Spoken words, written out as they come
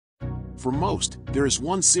For most, there is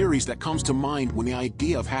one series that comes to mind when the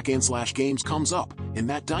idea of hack-and-slash games comes up, and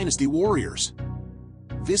that Dynasty Warriors.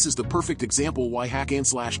 This is the perfect example why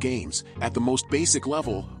hack-and-slash games, at the most basic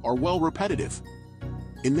level, are well repetitive.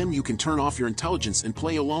 In them you can turn off your intelligence and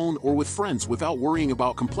play alone or with friends without worrying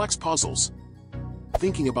about complex puzzles.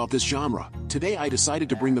 Thinking about this genre, today I decided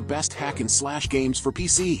to bring the best hack-and-slash games for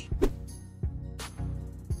PC.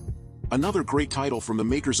 Another great title from the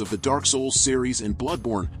makers of the Dark Souls series and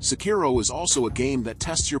Bloodborne, Sekiro is also a game that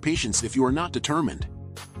tests your patience if you are not determined.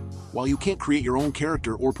 While you can't create your own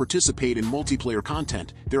character or participate in multiplayer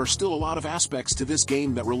content, there are still a lot of aspects to this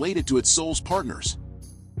game that related to its Souls partners.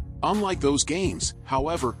 Unlike those games,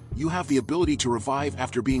 however, you have the ability to revive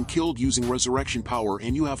after being killed using resurrection power,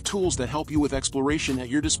 and you have tools that help you with exploration at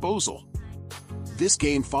your disposal. This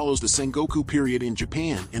game follows the Sengoku period in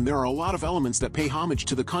Japan, and there are a lot of elements that pay homage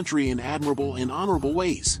to the country in admirable and honorable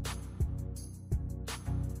ways.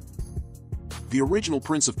 The original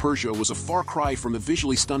Prince of Persia was a far cry from the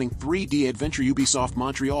visually stunning 3D adventure Ubisoft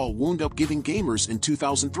Montreal wound up giving gamers in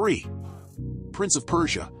 2003. Prince of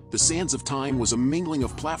Persia, The Sands of Time was a mingling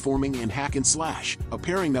of platforming and hack-and-slash, a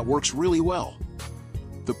pairing that works really well.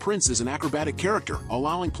 The prince is an acrobatic character,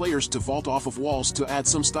 allowing players to vault off of walls to add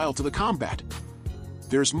some style to the combat.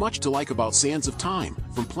 There's much to like about Sands of Time,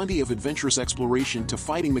 from plenty of adventurous exploration to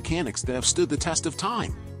fighting mechanics that have stood the test of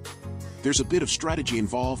time. There's a bit of strategy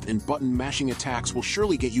involved, and button-mashing attacks will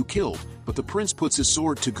surely get you killed, but the prince puts his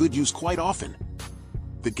sword to good use quite often.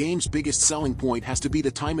 The game's biggest selling point has to be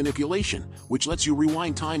the time manipulation, which lets you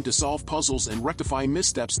rewind time to solve puzzles and rectify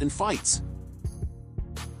missteps in fights.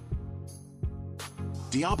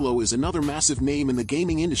 Diablo is another massive name in the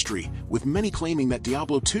gaming industry, with many claiming that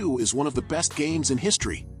Diablo 2 is one of the best games in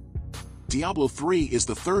history. Diablo 3 is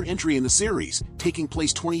the third entry in the series, taking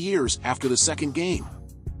place 20 years after the second game.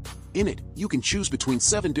 In it, you can choose between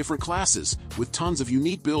 7 different classes, with tons of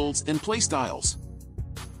unique builds and playstyles.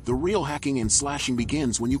 The real hacking and slashing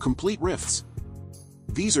begins when you complete rifts.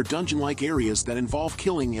 These are dungeon-like areas that involve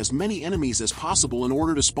killing as many enemies as possible in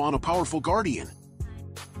order to spawn a powerful guardian.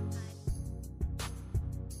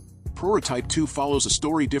 Prototype 2 follows a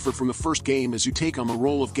story different from the first game, as you take on the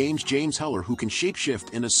role of game's James Heller, who can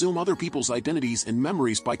shapeshift and assume other people's identities and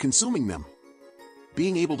memories by consuming them.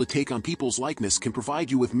 Being able to take on people's likeness can provide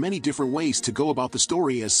you with many different ways to go about the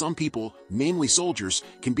story, as some people, namely soldiers,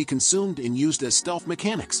 can be consumed and used as stealth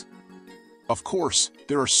mechanics. Of course,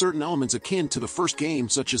 there are certain elements akin to the first game,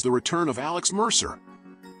 such as the return of Alex Mercer.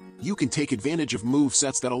 You can take advantage of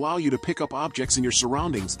movesets that allow you to pick up objects in your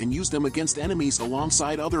surroundings and use them against enemies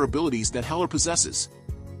alongside other abilities that Heller possesses.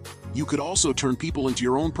 You could also turn people into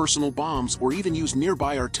your own personal bombs or even use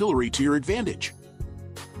nearby artillery to your advantage.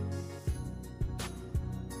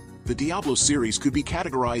 The Diablo series could be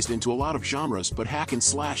categorized into a lot of genres, but hack and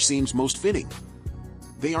slash seems most fitting.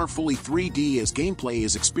 They aren't fully 3D, as gameplay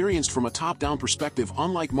is experienced from a top-down perspective,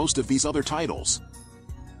 unlike most of these other titles.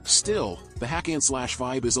 Still, the hack-and-slash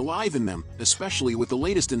vibe is alive in them, especially with the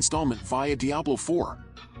latest installment via Diablo 4.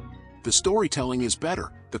 The storytelling is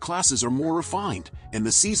better, the classes are more refined, and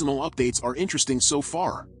the seasonal updates are interesting so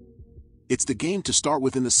far. It's the game to start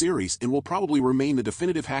with in the series, and will probably remain the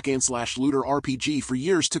definitive hack-and-slash looter RPG for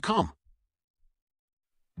years to come.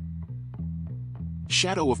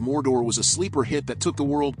 Shadow of Mordor was a sleeper hit that took the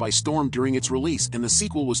world by storm during its release, and the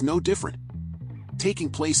sequel was no different. Taking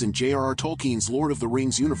place in J.R.R. Tolkien's Lord of the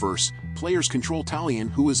Rings universe, players control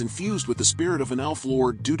Talion, who is infused with the spirit of an elf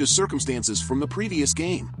lord due to circumstances from the previous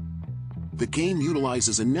game. The game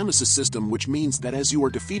utilizes a nemesis system, which means that as you are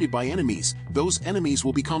defeated by enemies, those enemies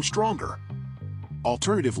will become stronger.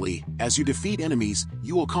 Alternatively, as you defeat enemies,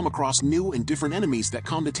 you will come across new and different enemies that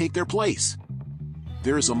come to take their place.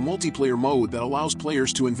 There is a multiplayer mode that allows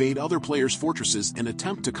players to invade other players' fortresses and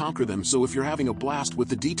attempt to conquer them, so if you're having a blast with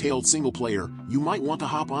the detailed single player, you might want to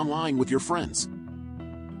hop online with your friends.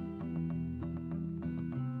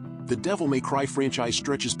 The Devil May Cry franchise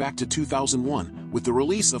stretches back to 2001, with the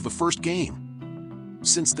release of the first game.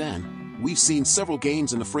 Since then, we've seen several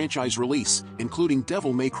games in the franchise release, including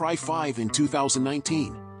Devil May Cry 5 in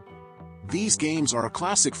 2019. These games are a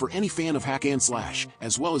classic for any fan of hack-and-slash,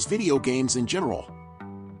 as well as video games in general.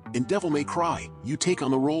 In Devil May Cry, you take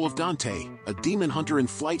on the role of Dante, a demon hunter and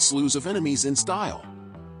fight slews of enemies in style.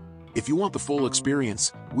 If you want the full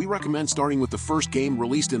experience, we recommend starting with the first game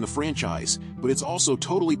released in the franchise, but it's also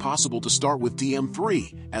totally possible to start with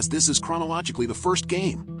DM3, as this is chronologically the first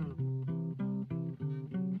game.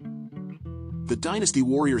 The Dynasty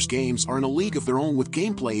Warriors games are in a league of their own, with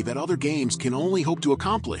gameplay that other games can only hope to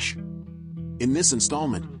accomplish. In this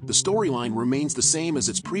installment, the storyline remains the same as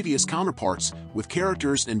its previous counterparts, with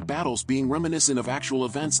characters and battles being reminiscent of actual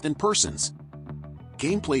events and persons.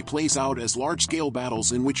 Gameplay plays out as large-scale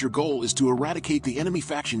battles in which your goal is to eradicate the enemy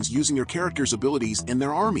factions using your character's abilities and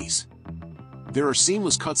their armies. There are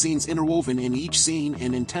seamless cutscenes interwoven in each scene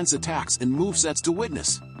and intense attacks and movesets to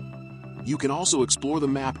witness. You can also explore the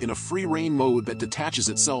map in a free-reign mode that detaches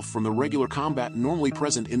itself from the regular combat normally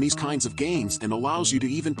present in these kinds of games and allows you to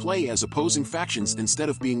even play as opposing factions instead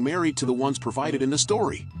of being married to the ones provided in the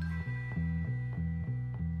story.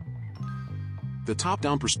 The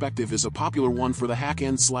top-down perspective is a popular one for the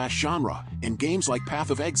hack-and-slash genre, and games like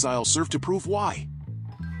Path of Exile serve to prove why.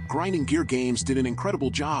 Grinding Gear Games did an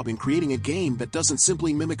incredible job in creating a game that doesn't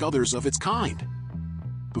simply mimic others of its kind.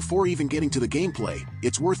 Before even getting to the gameplay,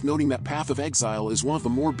 it's worth noting that Path of Exile is one of the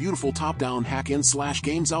more beautiful top-down hack-and-slash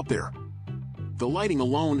games out there. The lighting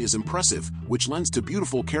alone is impressive, which lends to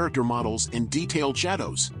beautiful character models and detailed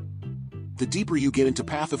shadows. The deeper you get into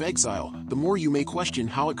Path of Exile, the more you may question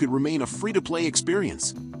how it could remain a free-to-play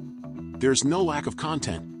experience. There's no lack of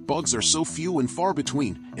content, bugs are so few and far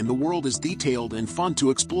between, and the world is detailed and fun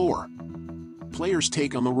to explore. Players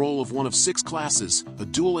take on the role of one of 6 classes, a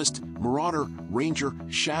duelist, marauder, ranger,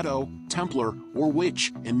 shadow, templar, or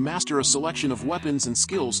witch, and master a selection of weapons and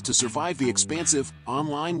skills to survive the expansive,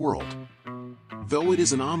 online world. Though it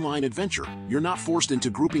is an online adventure, you're not forced into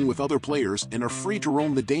grouping with other players and are free to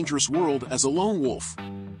roam the dangerous world as a lone wolf.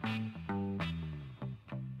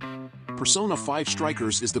 Persona 5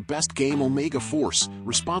 Strikers is the best game Omega Force,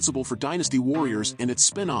 responsible for Dynasty Warriors and its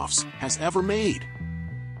spin-offs, has ever made.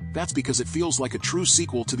 That's because it feels like a true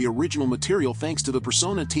sequel to the original material thanks to the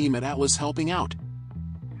Persona team at Atlus helping out.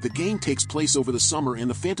 The game takes place over the summer and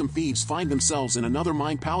the Phantom Thieves find themselves in another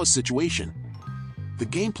Mind Palace situation. The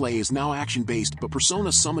gameplay is now action-based, but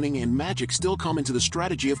Persona summoning and magic still come into the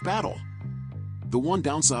strategy of battle. The one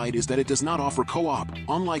downside is that it does not offer co-op,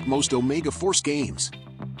 unlike most Omega Force games.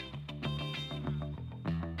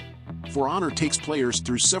 For Honor takes players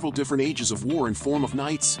through several different ages of war in form of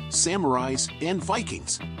knights, samurais, and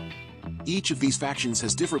Vikings. Each of these factions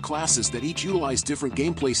has different classes that each utilize different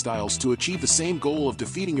gameplay styles to achieve the same goal of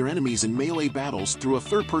defeating your enemies in melee battles through a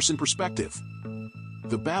third-person perspective.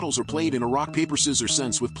 The battles are played in a rock-paper-scissors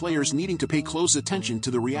sense, with players needing to pay close attention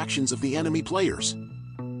to the reactions of the enemy players.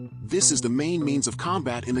 This is the main means of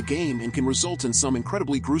combat in the game and can result in some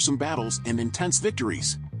incredibly gruesome battles and intense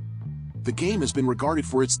victories. The game has been regarded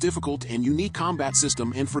for its difficult and unique combat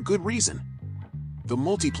system, and for good reason. The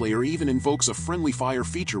multiplayer even invokes a friendly fire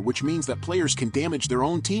feature, which means that players can damage their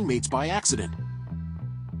own teammates by accident.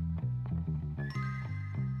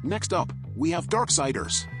 Next up, we have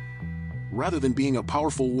Darksiders. Rather than being a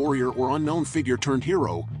powerful warrior or unknown figure turned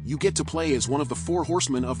hero, you get to play as one of the 4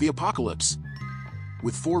 horsemen of the apocalypse.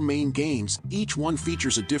 With 4 main games, each one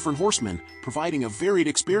features a different horseman, providing a varied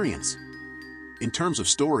experience. In terms of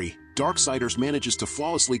story, Darksiders manages to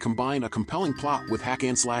flawlessly combine a compelling plot with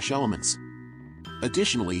hack-and-slash elements.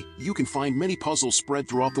 Additionally, you can find many puzzles spread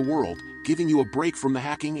throughout the world, giving you a break from the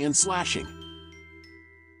hacking and slashing.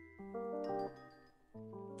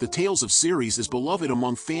 The Tales of series is beloved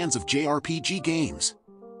among fans of JRPG games.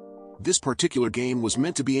 This particular game was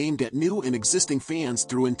meant to be aimed at new and existing fans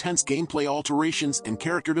through intense gameplay alterations and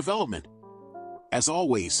character development. As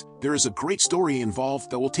always, there is a great story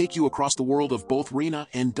involved that will take you across the world of both Rena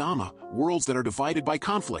and Dama, worlds that are divided by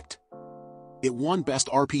conflict. It won Best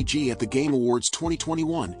RPG at the Game Awards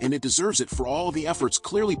 2021, and it deserves it for all of the efforts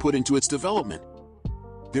clearly put into its development.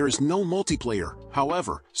 There is no multiplayer,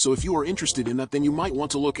 however, so if you are interested in that, then you might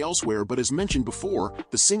want to look elsewhere, but as mentioned before,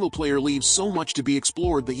 the single player leaves so much to be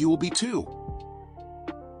explored that you will be too.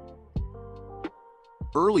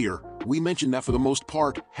 Earlier, we mentioned that for the most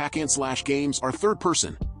part, hack-and-slash games are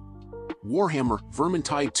third-person. Warhammer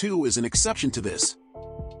Vermintide 2 is an exception to this.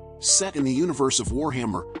 Set in the universe of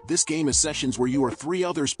Warhammer, this game is sessions where you or 3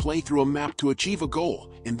 others play through a map to achieve a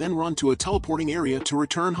goal, and then run to a teleporting area to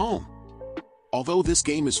return home. Although this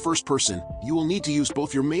game is first-person, you will need to use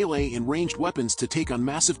both your melee and ranged weapons to take on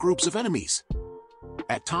massive groups of enemies.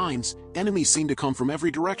 At times, enemies seem to come from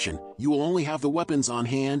every direction. You will only have the weapons on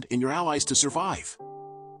hand and your allies to survive.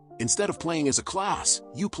 Instead of playing as a class,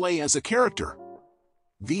 you play as a character.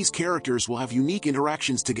 These characters will have unique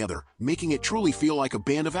interactions together, making it truly feel like a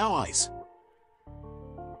band of allies.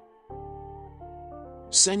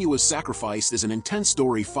 Senua's Sacrifice is an intense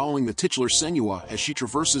story following the titular Senua as she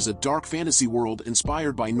traverses a dark fantasy world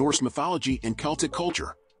inspired by Norse mythology and Celtic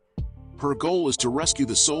culture. Her goal is to rescue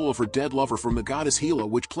the soul of her dead lover from the goddess Hela,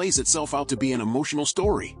 which plays itself out to be an emotional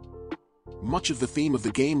story. Much of the theme of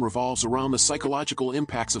the game revolves around the psychological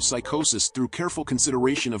impacts of psychosis through careful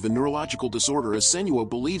consideration of the neurological disorder, as Senua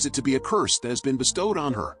believes it to be a curse that has been bestowed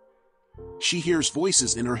on her. She hears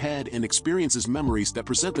voices in her head and experiences memories that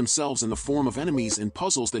present themselves in the form of enemies and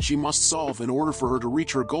puzzles that she must solve in order for her to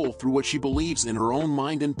reach her goal through what she believes in her own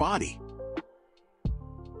mind and body.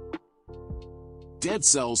 Dead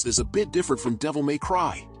Cells is a bit different from Devil May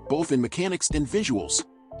Cry, both in mechanics and visuals.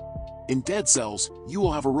 In Dead Cells, you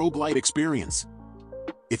will have a roguelite experience.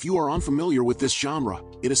 If you are unfamiliar with this genre,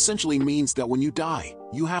 it essentially means that when you die,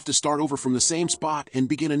 you have to start over from the same spot and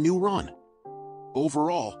begin a new run.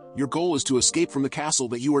 Overall, your goal is to escape from the castle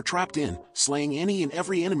that you are trapped in, slaying any and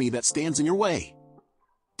every enemy that stands in your way.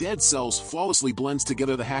 Dead Cells flawlessly blends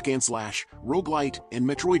together the hack-and-slash, roguelite, and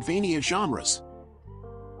Metroidvania genres.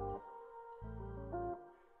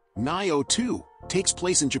 Nioh 2 takes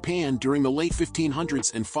place in Japan during the late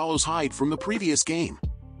 1500s and follows Hyde from the previous game.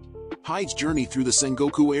 Hyde's journey through the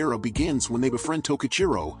Sengoku era begins when they befriend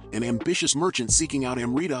Tokichiro, an ambitious merchant seeking out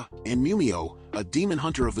Amrita, and Mumio, a demon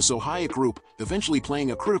hunter of the Sohaya group, eventually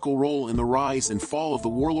playing a critical role in the rise and fall of the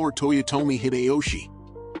warlord Toyotomi Hideyoshi.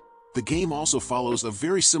 The game also follows a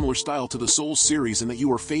very similar style to the Souls series in that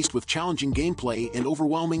you are faced with challenging gameplay and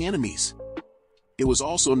overwhelming enemies. It was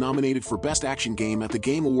also nominated for Best Action Game at the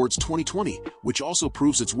Game Awards 2020, which also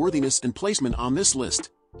proves its worthiness and placement on this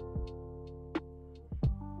list.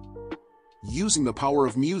 Using the power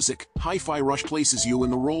of music, Hi-Fi Rush places you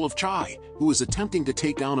in the role of Chai, who is attempting to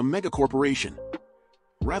take down a megacorporation.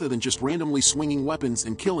 Rather than just randomly swinging weapons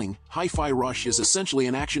and killing, Hi-Fi Rush is essentially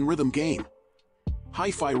an action rhythm game.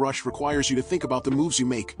 Hi-Fi Rush requires you to think about the moves you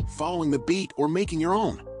make, following the beat or making your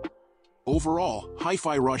own. Overall,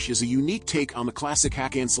 Hi-Fi Rush is a unique take on the classic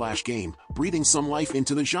hack-and-slash game, breathing some life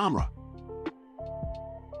into the genre.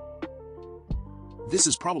 This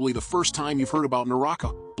is probably the first time you've heard about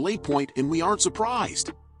Naraka, Blade Point, and we aren't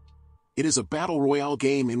surprised. It is a battle royale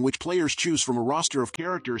game in which players choose from a roster of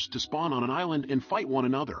characters to spawn on an island and fight one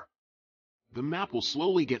another. The map will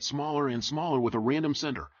slowly get smaller and smaller with a random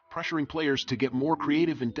center, pressuring players to get more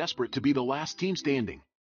creative and desperate to be the last team standing.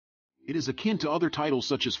 It is akin to other titles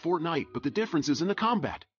such as Fortnite, but the difference is in the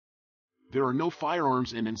combat. There are no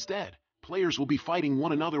firearms and instead, players will be fighting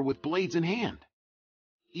one another with blades in hand.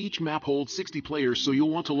 Each map holds 60 players, so you'll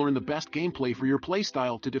want to learn the best gameplay for your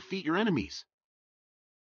playstyle to defeat your enemies.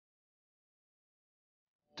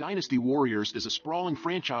 Dynasty Warriors is a sprawling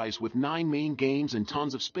franchise with 9 main games and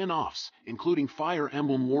tons of spin-offs, including Fire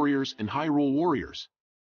Emblem Warriors and Hyrule Warriors.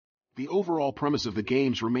 The overall premise of the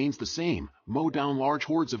games remains the same: mow down large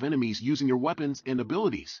hordes of enemies using your weapons and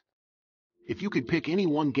abilities. If you could pick any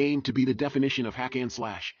one game to be the definition of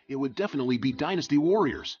hack-and-slash, it would definitely be Dynasty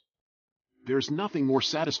Warriors. There's nothing more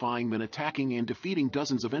satisfying than attacking and defeating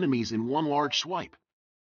dozens of enemies in one large swipe.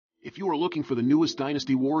 If you are looking for the newest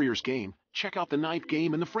Dynasty Warriors game, check out the 9th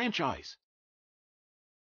game in the franchise.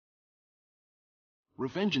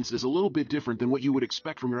 Revengeance is a little bit different than what you would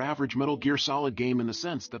expect from your average Metal Gear Solid game in the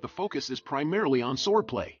sense that the focus is primarily on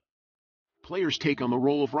swordplay. Players take on the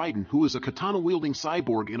role of Raiden, who is a katana-wielding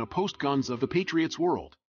cyborg in a post-Guns of the Patriots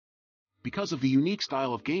world. Because of the unique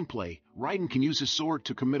style of gameplay, Raiden can use his sword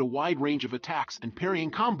to commit a wide range of attacks and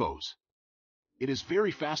parrying combos. It is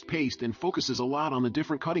very fast-paced and focuses a lot on the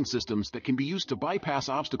different cutting systems that can be used to bypass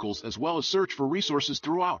obstacles as well as search for resources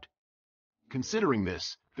throughout. Considering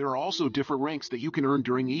this, there are also different ranks that you can earn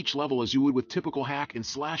during each level as you would with typical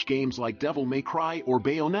hack-and-slash games like Devil May Cry or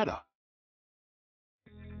Bayonetta.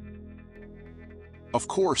 Of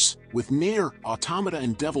course, with Nier, Automata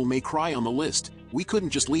and Devil May Cry on the list, we couldn't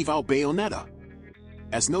just leave out Bayonetta.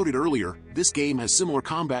 As noted earlier, this game has similar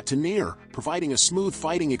combat to Nier, providing a smooth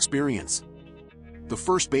fighting experience. The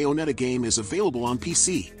first Bayonetta game is available on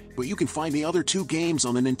PC, but you can find the other 2 games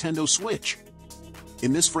on the Nintendo Switch.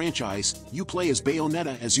 In this franchise, you play as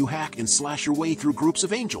Bayonetta as you hack and slash your way through groups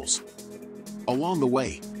of angels. Along the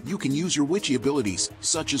way, you can use your witchy abilities,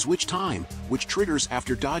 such as Witch Time, which triggers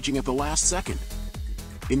after dodging at the last second.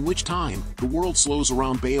 In Witch Time, the world slows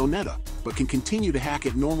around Bayonetta, but can continue to hack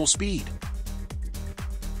at normal speed.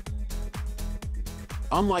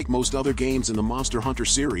 Unlike most other games in the Monster Hunter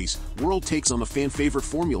series, World takes on the fan-favorite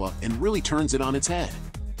formula and really turns it on its head.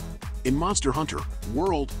 In Monster Hunter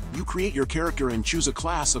World, you create your character and choose a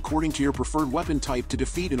class according to your preferred weapon type to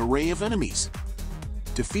defeat an array of enemies.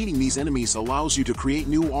 Defeating these enemies allows you to create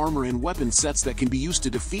new armor and weapon sets that can be used to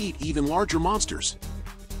defeat even larger monsters.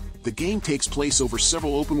 The game takes place over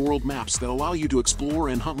several open-world maps that allow you to explore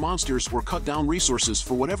and hunt monsters or cut down resources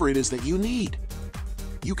for whatever it is that you need.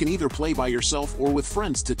 You can either play by yourself or with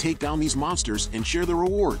friends to take down these monsters and share the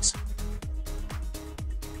rewards.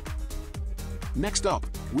 Next up,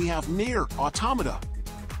 we have Nier Automata.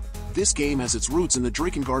 This game has its roots in the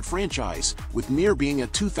Drakengard franchise, with Nier being a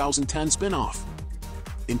 2010 spin-off.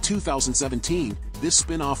 In 2017, this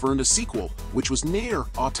spin-off earned a sequel, which was Nier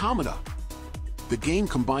Automata. The game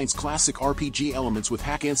combines classic RPG elements with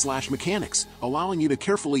hack-and-slash mechanics, allowing you to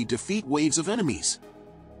carefully defeat waves of enemies.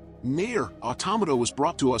 Nier Automata was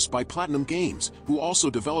brought to us by Platinum Games, who also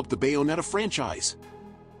developed the Bayonetta franchise.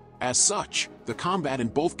 As such, the combat in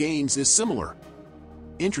both games is similar.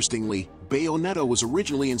 Interestingly, Bayonetta was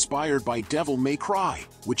originally inspired by Devil May Cry,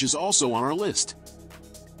 which is also on our list.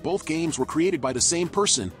 Both games were created by the same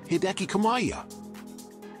person, Hideki Kamiya.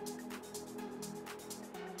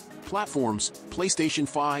 Platforms: PlayStation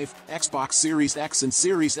 5, Xbox Series X and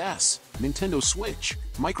Series S, Nintendo Switch,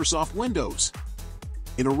 Microsoft Windows.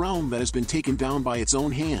 In a realm that has been taken down by its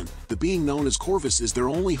own hand, the being known as Corvus is their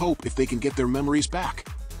only hope if they can get their memories back.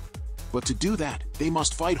 But to do that, they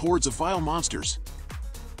must fight hordes of vile monsters.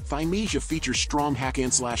 Thymesia features strong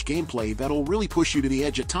hack-and-slash gameplay that'll really push you to the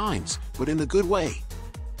edge at times, but in a good way.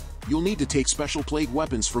 You'll need to take special plague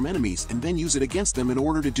weapons from enemies and then use it against them in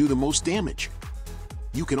order to do the most damage.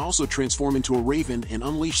 You can also transform into a raven and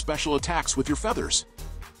unleash special attacks with your feathers.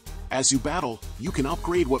 As you battle, you can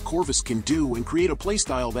upgrade what Corvus can do and create a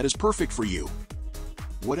playstyle that is perfect for you.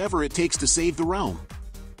 Whatever it takes to save the realm.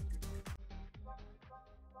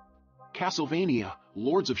 Castlevania: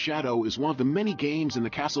 Lords of Shadow is one of the many games in the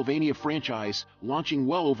Castlevania franchise, launching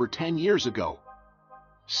well over 10 years ago.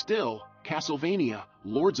 Still, Castlevania: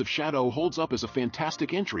 Lords of Shadow holds up as a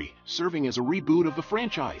fantastic entry, serving as a reboot of the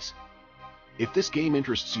franchise. If this game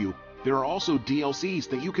interests you, there are also DLCs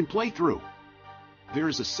that you can play through. There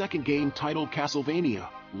is a second game titled Castlevania: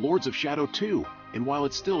 Lords of Shadow 2, and while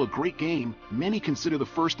it's still a great game, many consider the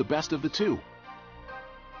first the best of the two.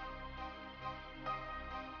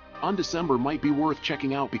 Undecember might be worth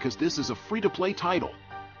checking out because this is a free-to-play title.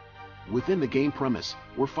 Within the game premise,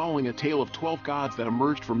 we're following a tale of 12 gods that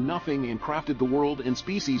emerged from nothing and crafted the world and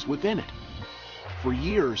species within it. For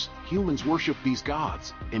years, humans worshipped these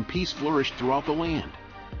gods, and peace flourished throughout the land.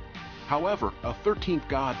 However, a 13th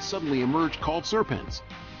god suddenly emerged called Serpens.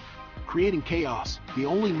 Creating chaos, the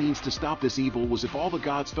only means to stop this evil was if all the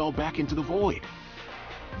gods fell back into the void.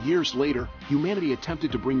 Years later, humanity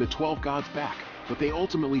attempted to bring the 12 gods back, but they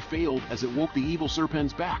ultimately failed as it woke the evil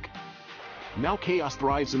Serpens back. Now chaos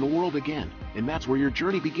thrives in the world again, and that's where your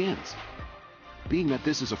journey begins. Being that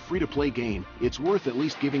this is a free-to-play game, it's worth at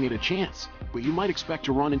least giving it a chance, but you might expect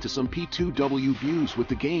to run into some P2W views with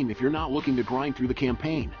the game if you're not looking to grind through the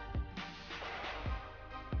campaign.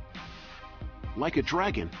 Like a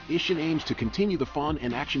dragon, Ishin aims to continue the fun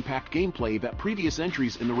and action-packed gameplay that previous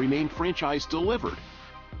entries in the renamed franchise delivered.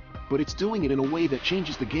 But it's doing it in a way that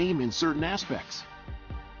changes the game in certain aspects.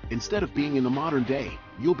 Instead of being in the modern day,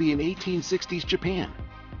 you'll be in 1860s Japan.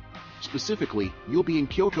 Specifically, you'll be in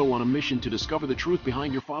Kyoto on a mission to discover the truth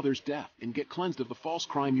behind your father's death and get cleansed of the false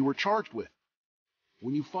crime you were charged with.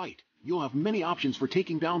 When you fight, you'll have many options for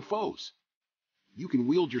taking down foes. You can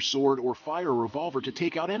wield your sword or fire a revolver to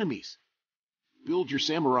take out enemies. Build your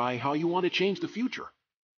samurai how you want to change the future.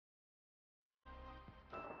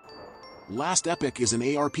 Last Epoch is an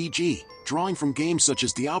ARPG, drawing from games such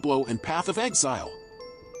as Diablo and Path of Exile.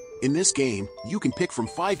 In this game, you can pick from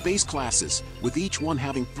 5 base classes, with each one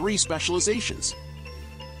having 3 specializations.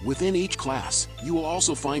 Within each class, you will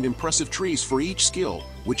also find impressive trees for each skill,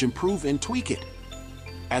 which improve and tweak it.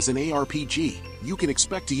 As an ARPG, you can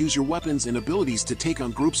expect to use your weapons and abilities to take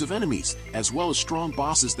on groups of enemies, as well as strong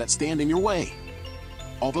bosses that stand in your way.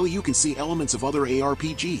 Although you can see elements of other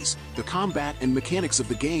ARPGs, the combat and mechanics of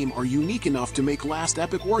the game are unique enough to make Last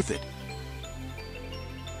Epoch worth it.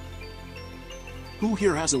 Who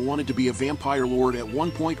here hasn't wanted to be a vampire lord at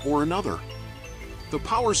one point or another? The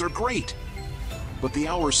powers are great, but the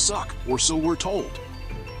hours suck, or so we're told.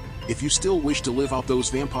 If you still wish to live out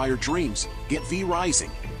those vampire dreams, get V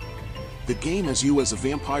Rising. The game has you as a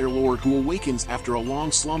vampire lord who awakens after a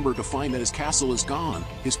long slumber to find that his castle is gone,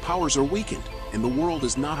 his powers are weakened, and the world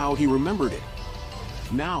is not how he remembered it.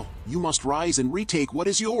 Now, you must rise and retake what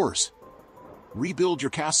is yours. Rebuild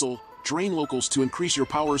your castle, drain locals to increase your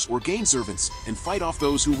powers or gain servants, and fight off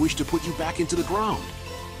those who wish to put you back into the ground.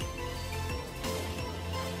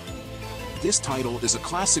 This title is a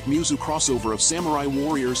classic Muzu crossover of Samurai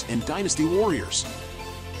Warriors and Dynasty Warriors.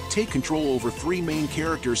 Take control over 3 main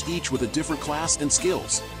characters, each with a different class and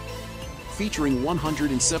skills. Featuring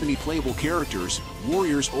 170 playable characters,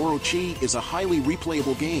 Warriors Orochi is a highly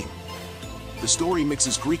replayable game. The story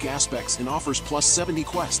mixes Greek aspects and offers plus 70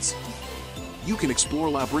 quests. You can explore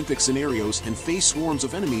labyrinthic scenarios and face swarms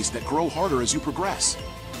of enemies that grow harder as you progress.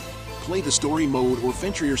 play the story mode, or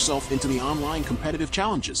venture yourself into the online competitive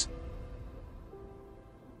challenges.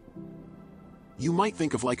 You might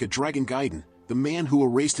think of like a Dragon Gaiden, the man who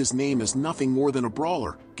erased his name, as nothing more than a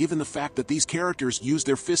brawler, given the fact that these characters use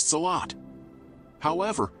their fists a lot.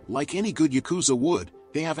 However, like any good Yakuza would,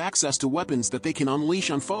 they have access to weapons that they can unleash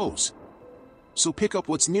on foes. So pick up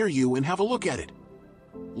what's near you and have a look at it.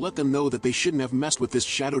 Let them know that they shouldn't have messed with this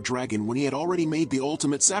shadow dragon when he had already made the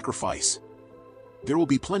ultimate sacrifice. There will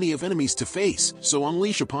be plenty of enemies to face, so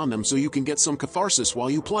unleash upon them so you can get some catharsis while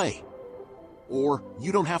you play. Or,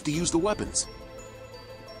 you don't have to use the weapons.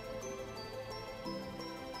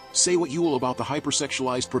 Say what you will about the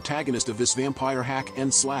hypersexualized protagonist of this vampire hack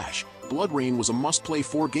and slash, Blood Rain was a must-play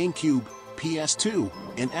for GameCube, PS2,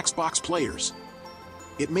 and Xbox players.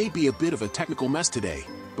 It may be a bit of a technical mess today,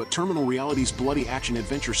 but Terminal Reality's bloody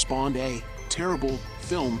action-adventure spawned a terrible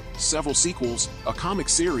film, several sequels, a comic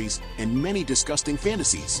series, and many disgusting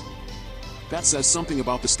fantasies. That says something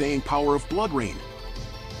about the staying power of Blood Rain.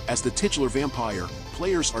 As the titular vampire,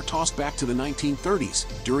 players are tossed back to the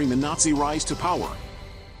 1930s, during the Nazi rise to power.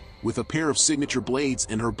 With a pair of signature blades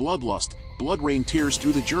and her bloodlust, Blood Rain tears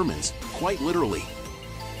through the Germans, quite literally.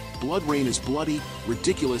 Blood Rain is bloody,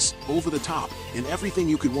 ridiculous, over the top, and everything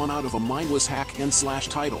you could want out of a mindless hack and slash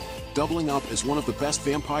title, doubling up as one of the best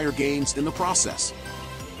vampire games in the process.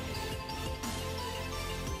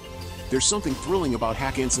 There's something thrilling about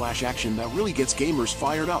hack and slash action that really gets gamers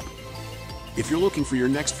fired up. If you're looking for your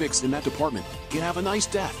next fix in that department, have a nice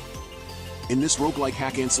Death. In this roguelike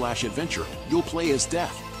hack and slash adventure, you'll play as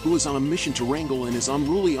Death, who is on a mission to wrangle in his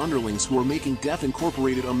unruly underlings who are making Death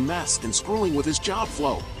Incorporated a mess and screwing with his job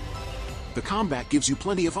flow. The combat gives you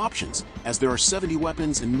plenty of options, as there are 70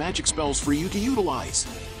 weapons and magic spells for you to utilize.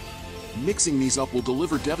 Mixing these up will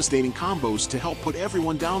deliver devastating combos to help put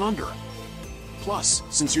everyone down under. Plus,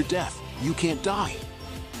 since you're Death, you can't die.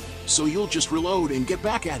 So you'll just reload and get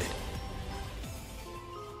back at it.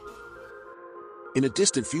 In a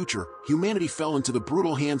distant future, humanity fell into the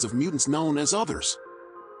brutal hands of mutants known as Others.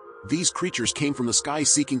 These creatures came from the sky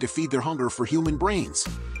seeking to feed their hunger for human brains.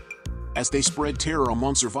 As they spread terror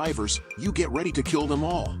among survivors, you get ready to kill them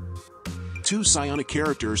all. Two psionic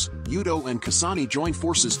characters, Yudo and Kasane, join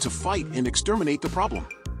forces to fight and exterminate the problem.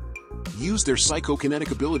 Use their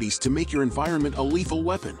psychokinetic abilities to make your environment a lethal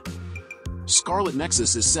weapon. Scarlet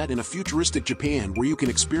Nexus is set in a futuristic Japan where you can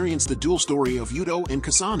experience the dual story of Yudo and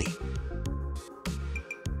Kasane.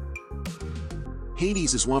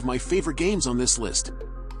 Hades is one of my favorite games on this list.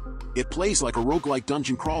 It plays like a roguelike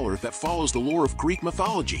dungeon crawler that follows the lore of Greek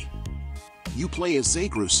mythology. You play as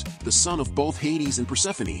Zagreus, the son of both Hades and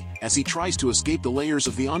Persephone, as he tries to escape the layers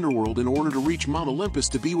of the underworld in order to reach Mount Olympus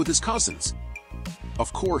to be with his cousins.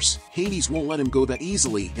 Of course, Hades won't let him go that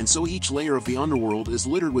easily, and so each layer of the underworld is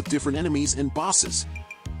littered with different enemies and bosses.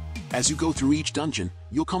 As you go through each dungeon,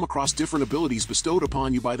 you'll come across different abilities bestowed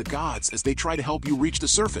upon you by the gods as they try to help you reach the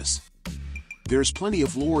surface. There's plenty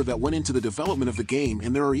of lore that went into the development of the game,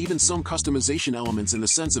 and there are even some customization elements in the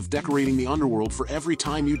sense of decorating the underworld. For every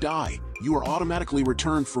time you die, you are automatically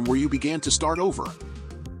returned from where you began to start over.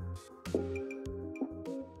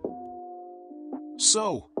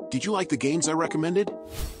 So, did you like the games I recommended?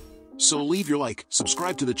 So leave your like,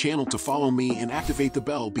 subscribe to the channel to follow me, and activate the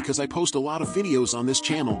bell because I post a lot of videos on this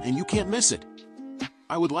channel and you can't miss it.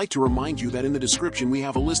 I would like to remind you that in the description we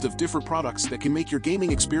have a list of different products that can make your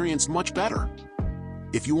gaming experience much better.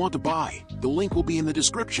 If you want to buy, the link will be in the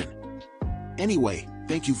description. Anyway,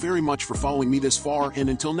 thank you very much for following me this far, and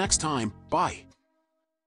until next time, bye.